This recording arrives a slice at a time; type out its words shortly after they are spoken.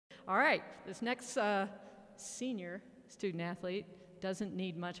All right, this next senior student athlete doesn't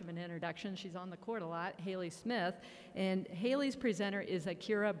need much of an introduction. She's on the court a lot, Haley Smith. And Haley's presenter is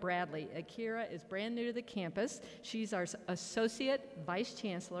Akirah Bradley. Akirah is brand new to the campus. She's our Associate Vice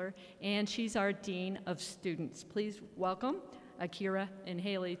Chancellor, and she's our Dean of Students. Please welcome Akirah and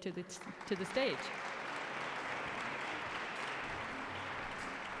Haley to the stage.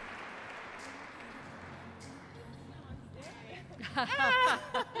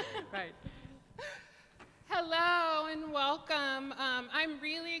 Right. Hello and welcome. I'm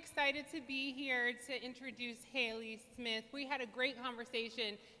really excited to be here to introduce Haley Smith. We had a great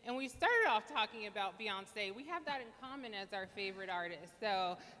conversation and we started off talking about Beyonce. We have that in common as our favorite artist,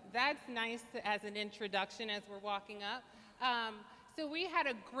 so that's nice as an introduction as we're walking up. So we had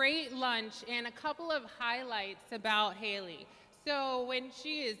a great lunch and a couple of highlights about Haley. So when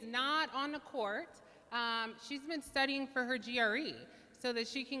she is not on the court, she's been studying for her GRE so that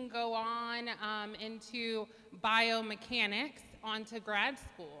she can go on into biomechanics onto grad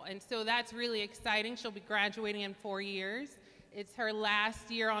school. And so that's really exciting. She'll be graduating in 4 years. It's her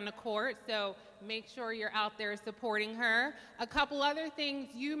last year on the court, so make sure you're out there supporting her. A couple other things,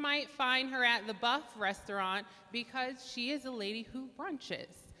 you might find her at the Buff restaurant because she is a lady who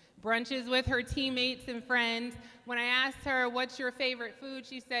brunches with her teammates and friends. When I asked her, what's your favorite food,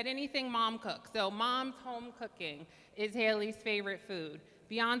 she said, anything mom cooks. So mom's home cooking is Haley's favorite food.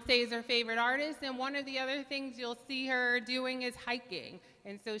 Beyonce is her favorite artist, and one of the other things you'll see her doing is hiking.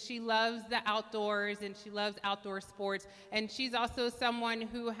 And so she loves the outdoors and she loves outdoor sports. And she's also someone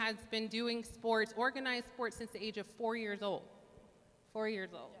who has been doing sports, organized sports, since the age of 4 years old. 4 years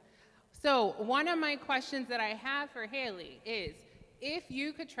old. So one of my questions that I have for Haley is, if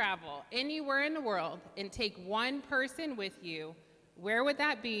you could travel anywhere in the world and take one person with you, where would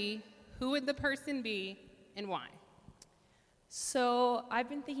that be? Who would the person be, and why? So I've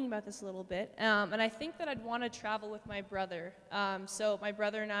been thinking about this a little bit, and I think that I'd want to travel with my brother. So my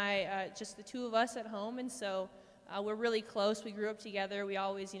brother and I, just the two of us at home, and so we're really close. We grew up together. We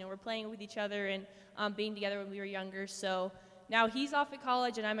always, we're playing with each other and being together when we were younger. So now he's off at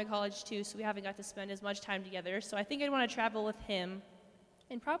college, and I'm at college too, so we haven't got to spend as much time together. So I think I'd want to travel with him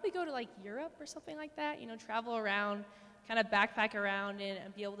and probably go to like Europe or something like that, travel around, kind of backpack around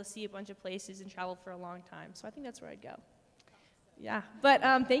and be able to see a bunch of places and travel for a long time. So I think that's where I'd go. Yeah, but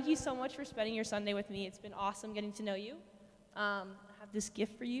thank you so much for spending your Sunday with me. It's been awesome getting to know you. I have this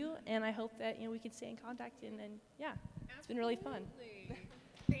gift for you, and I hope that we can stay in contact, and yeah, it's been really fun. Absolutely.